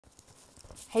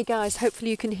Hey guys,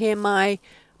 hopefully you can hear my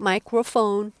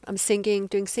microphone. I'm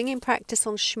doing singing practice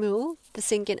on Shmuel, the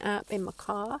singing app in my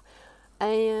car,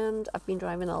 and I've been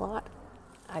driving a lot.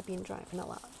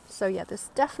 So yeah, there's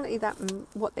definitely that,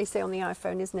 what they say on the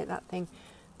iPhone, isn't it, that thing,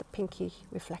 the pinky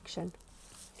reflection.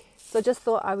 So I just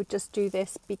thought I would just do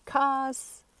this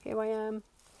because here I am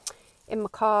in my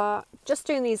car, just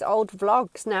doing these old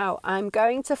vlogs now. I'm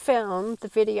going to film the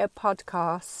video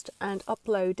podcast and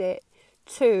upload it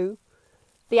to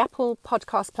the Apple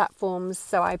podcast platforms.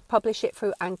 So I publish it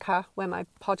through Anchor, where my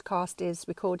podcast is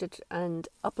recorded and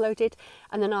uploaded,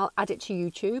 and then I'll add it to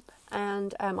YouTube,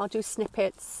 and I'll do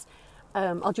snippets,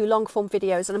 I'll do long form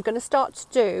videos, and I'm going to start to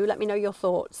do, let me know your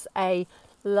thoughts, a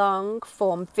long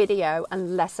form video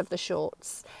and less of the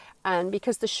shorts. And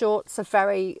because the shorts are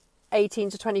very 18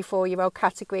 to 24-year-old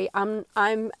category, I'm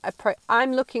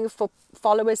looking for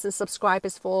followers and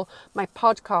subscribers for my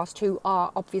podcast who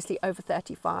are obviously over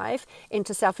 35,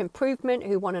 into self-improvement,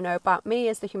 who want to know about me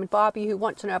as the human Barbie, who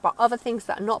want to know about other things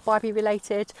that are not Barbie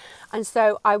related. And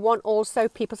so I want also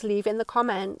people to leave in the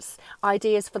comments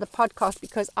ideas for the podcast,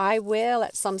 because I will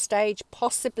at some stage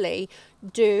possibly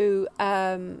do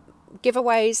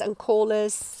giveaways and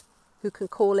callers who can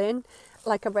call in,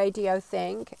 like a radio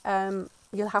thing.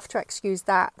 You'll have to excuse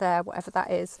that there, whatever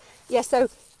that is. Yeah, so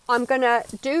I'm going to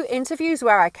do interviews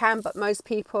where I can, but most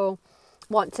people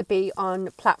want to be on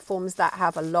platforms that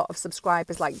have a lot of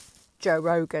subscribers, like Joe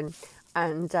Rogan.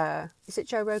 And is it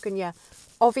Joe Rogan? Yeah.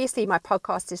 Obviously, my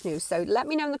podcast is new. So let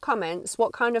me know in the comments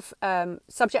what kind of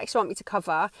subjects you want me to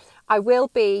cover. I will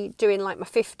be doing like my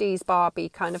 50s Barbie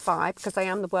kind of vibe, because I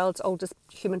am the world's oldest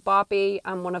human Barbie.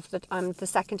 I'm the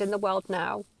second in the world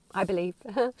now, I believe.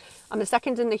 I'm the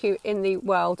second in the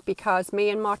world, because me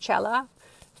and Marcella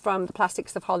from the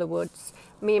Plastics of Hollywoods,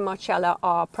 me and Marcella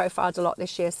are profiled a lot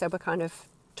this year, so we're kind of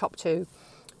top 2.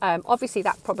 Obviously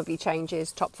that probably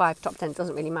changes, top 5, top 10,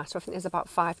 doesn't really matter. I think there's about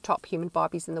 5 top human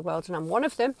Barbies in the world, and I'm one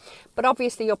of them. But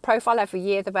obviously your profile every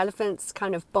year, the relevance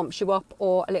kind of bumps you up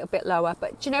or a little bit lower.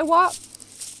 But do you know what?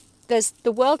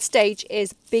 The world stage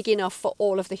is big enough for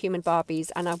all of the human Barbies,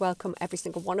 and I welcome every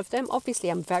single one of them. Obviously,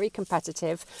 I'm very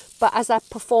competitive, but as a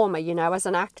performer, as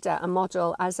an actor, a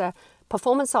model, as a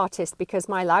performance artist, because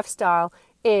my lifestyle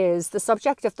is the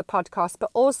subject of the podcast, but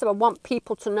also I want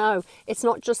people to know it's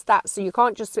not just that. So you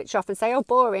can't just switch off and say, oh,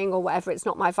 boring or whatever, it's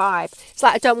not my vibe. It's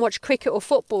like I don't watch cricket or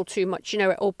football too much,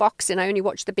 or boxing. I only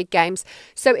watch the big games.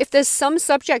 So if there's some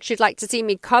subjects you'd like to see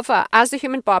me cover as a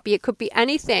human Barbie, it could be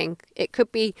anything. It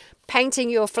could be painting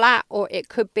your flat, or it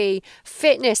could be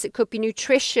fitness, it could be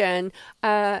nutrition.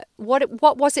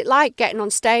 What was it like getting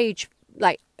on stage?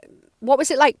 What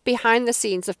was it like behind the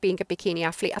scenes of being a bikini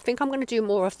athlete? I think I'm going to do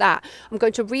more of that. I'm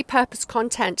going to repurpose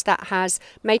content that has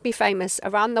made me famous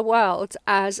around the world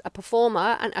as a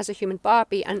performer and as a human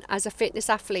Barbie and as a fitness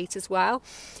athlete as well.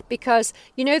 Because,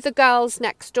 the Girls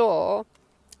Next Door,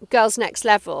 Girls Next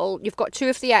Level, you've got 2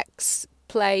 of the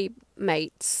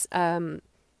ex-playmates, I can't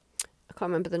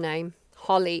remember the name,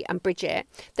 Holly and Bridget.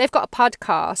 They've got a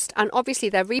podcast, and obviously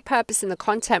they're repurposing the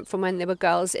content from when they were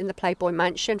girls in the Playboy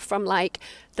Mansion from like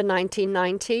the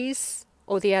 1990s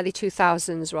or the early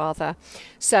 2000s rather.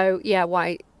 So yeah,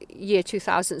 year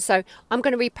 2000. So I'm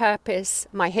going to repurpose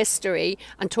my history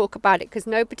and talk about it, because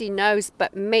nobody knows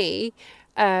but me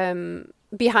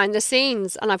behind the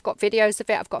scenes, and I've got videos of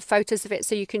it, I've got photos of it,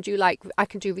 so you can do I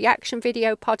can do reaction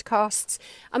video podcasts,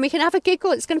 and we can have a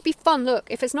giggle. It's going to be fun. Look,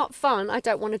 if it's not fun, I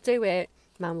don't want to do it.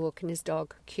 Man walking his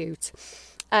dog, cute.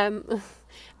 Or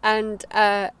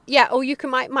you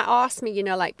might ask me,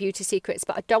 like beauty secrets,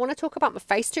 but I don't want to talk about my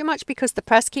face too much, because the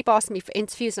press keep asking me for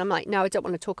interviews, and I'm like, no, I don't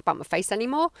want to talk about my face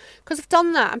anymore, because I've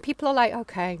done that, and people are like,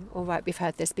 okay, all right, we've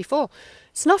heard this before.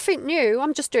 It's nothing new.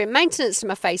 I'm just doing maintenance to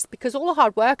my face, because all the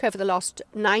hard work over the last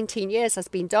 19 years has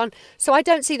been done. So I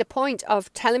don't see the point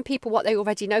of telling people what they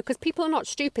already know, because people are not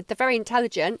stupid. They're very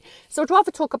intelligent. So I'd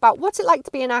rather talk about what's it like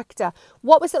to be an actor.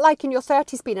 What was it like in your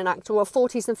 30s being an actor, or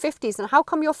 40s and 50s? And how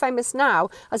come you're famous now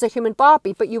as a human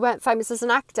Barbie, but you weren't famous as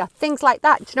an actor? Things like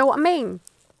that. Do you know what I mean?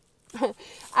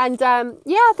 And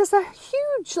there's a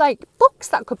huge books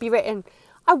that could be written.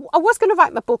 I was going to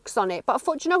write my books on it, but I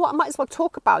thought, I might as well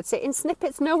talk about it in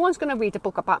snippets. No one's going to read a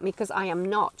book about me, because I am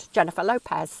not Jennifer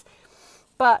Lopez.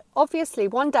 But obviously,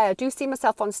 one day I do see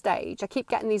myself on stage. I keep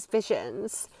getting these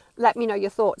visions. Let me know your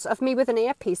thoughts of me with an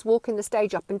earpiece, walking the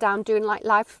stage up and down, doing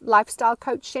lifestyle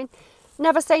coaching.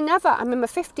 Never say never. I'm in my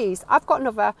 50s. I've got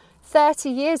another 30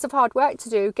 years of hard work to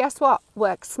do. Guess what?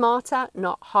 Work smarter,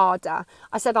 not harder.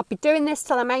 I said I'll be doing this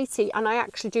till I'm 80, and I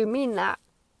actually do mean that.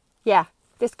 Yeah.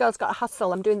 This girl's got a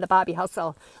hustle. I'm doing the Barbie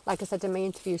hustle, like I said in my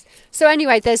interviews. So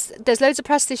anyway, there's loads of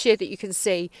press this year that you can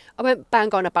see. I won't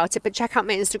bang on about it, but check out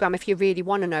my Instagram if you really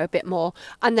want to know a bit more.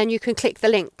 And then you can click the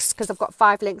links, because I've got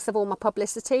 5 links of all my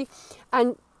publicity.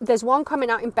 And there's one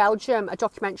coming out in Belgium, a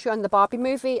documentary on the Barbie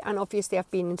movie, and obviously I've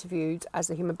been interviewed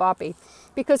as a human Barbie.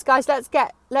 Because guys, let's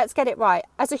get it right.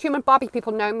 As a human Barbie,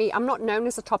 people know me. I'm not known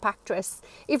as a top actress,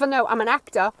 even though I'm an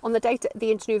actor on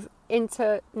the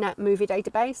Internet Movie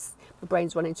Database. My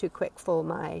brain's running too quick for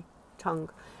my tongue.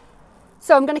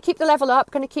 So I'm going to keep the level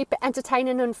up, going to keep it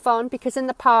entertaining and fun, because in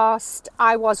the past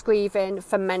I was grieving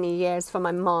for many years for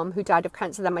my mum, who died of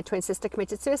cancer. Then my twin sister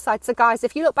committed suicide. So guys,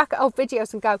 if you look back at old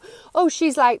videos and go, oh,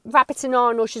 she's like rabbiting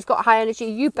on, or she's got high energy,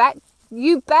 you bet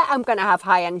I'm going to have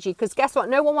high energy, because guess what?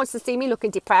 No one wants to see me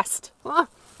looking depressed. Oh,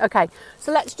 okay,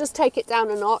 so let's just take it down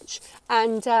a notch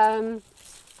and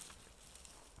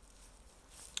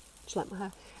just let my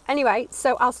hair. Anyway,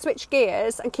 so I'll switch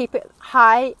gears and keep it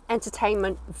high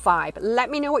entertainment vibe. Let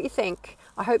me know what you think.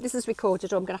 I hope this is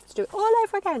recorded, or I'm going to have to do it all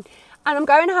over again. And I'm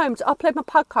going home to upload my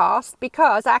podcast,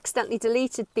 because I accidentally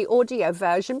deleted the audio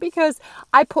version, because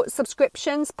I put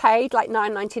subscriptions paid like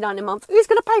 $9.99 a month. Who's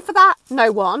going to pay for that?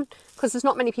 No one, because there's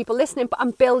not many people listening, but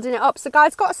I'm building it up. So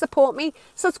guys, got to support me.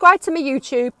 Subscribe to my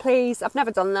YouTube, please. I've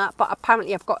never done that, but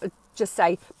apparently I've got to just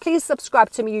say, please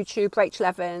subscribe to my YouTube, Rachel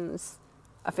Evans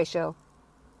Official.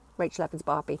 Rachel Evans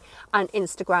Barbie. And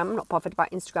Instagram, I'm not bothered about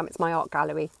Instagram, it's my art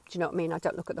gallery. Do you know what I mean? I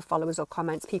don't look at the followers or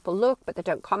comments. People look, but they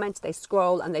don't comment, they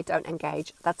scroll and they don't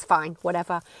engage. That's fine,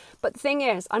 whatever. But the thing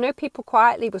is, I know people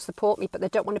quietly will support me, but they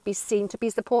don't want to be seen to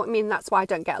be supporting me, and that's why I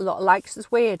don't get a lot of likes.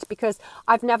 It's weird, because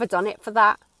I've never done it for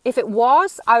that. If it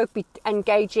was, I would be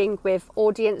engaging with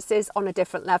audiences on a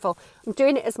different level. I'm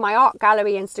doing it as my art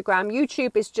gallery Instagram.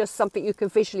 YouTube is just something you can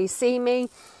visually see me.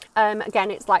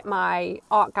 Again, it's like my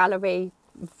art gallery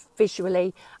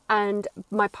visually, and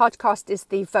my podcast is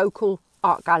the vocal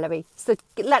art gallery. So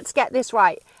let's get this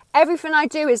right. Everything I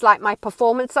do is like my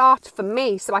performance art for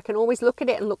me, so I can always look at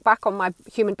it and look back on my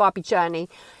human Barbie journey.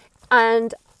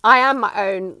 And I am my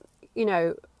own,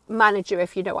 manager,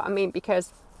 if you know what I mean,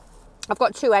 because I've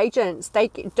got 2 agents. They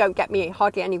don't get me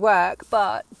hardly any work,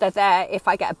 but they're there if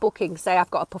I get a booking. Say I've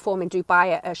got to perform in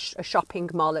Dubai at a shopping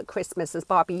mall at Christmas as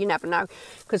Barbie. You never know,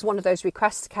 because one of those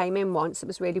requests came in once. It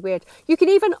was really weird. You can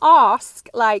even ask,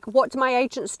 like, what do my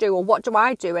agents do, or what do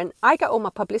I do? And I get all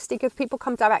my publicity because people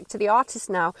come direct to the artists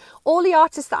now. All the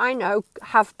artists that I know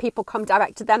have people come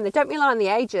direct to them. They don't rely on the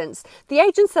agents. The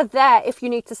agents are there if you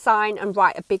need to sign and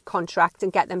write a big contract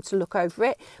and get them to look over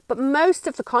it. But most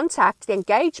of the contact, the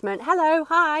engagement, hello,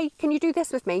 hi, can you do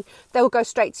this with me? They'll go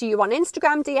straight to you on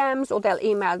Instagram DMs, or they'll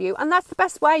email you. And that's the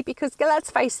best way, because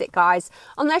let's face it, guys,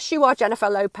 unless you are Jennifer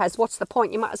Lopez, what's the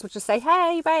point? You might as well just say,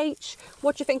 hey, Rach,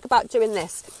 what do you think about doing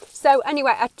this? So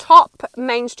anyway, a top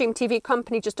mainstream TV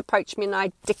company just approached me, and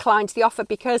I declined the offer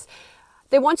because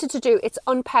they wanted to do, it's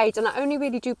unpaid, and I only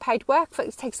really do paid work. For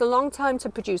it takes a long time to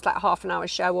produce like a half-an-hour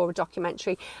show or a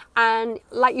documentary. And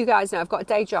like you guys know, I've got a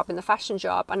day job in the fashion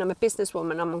job, and I'm a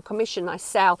businesswoman. I'm on commission, I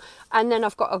sell. And then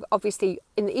I've got, obviously,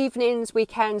 in the evenings,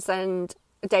 weekends and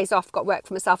days off, got work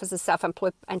for myself as a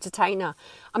self-employed entertainer.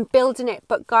 I'm building it.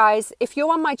 But guys, if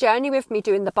you're on my journey with me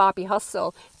doing the Barbie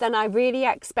hustle, then I really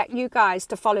expect you guys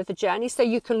to follow the journey, so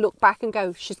you can look back and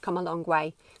go, she's come a long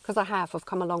way. Because I've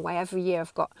come a long way. Every year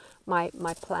I've got my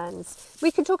plans.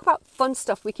 We can talk about fun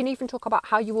stuff. We can even talk about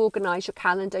how you organise your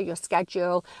calendar, your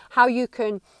schedule, how you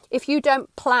can, if you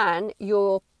don't plan,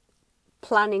 you're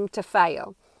planning to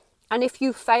fail. And if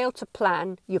you fail to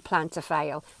plan, you plan to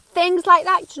fail. Things like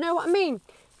that, do you know what I mean?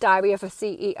 Diary of a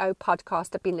CEO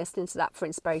podcast. I've been listening to that for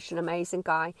inspiration. Amazing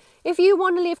guy. If you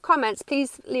want to leave comments,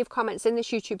 please leave comments in this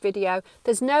YouTube video.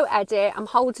 There's no edit. I'm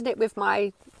holding it with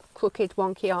my crooked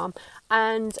wonky arm,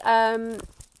 and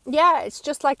yeah, it's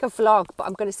just like a vlog, but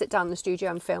I'm going to sit down in the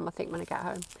studio and film, I think, when I get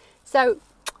home. So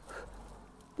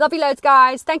love you loads,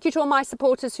 guys. Thank you to all my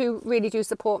supporters who really do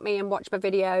support me and watch my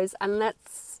videos, and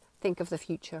let's think of the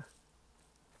future.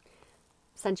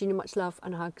 Sending you much love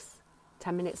and hugs.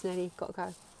 10 minutes nearly, gotta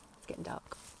go. It's getting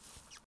dark.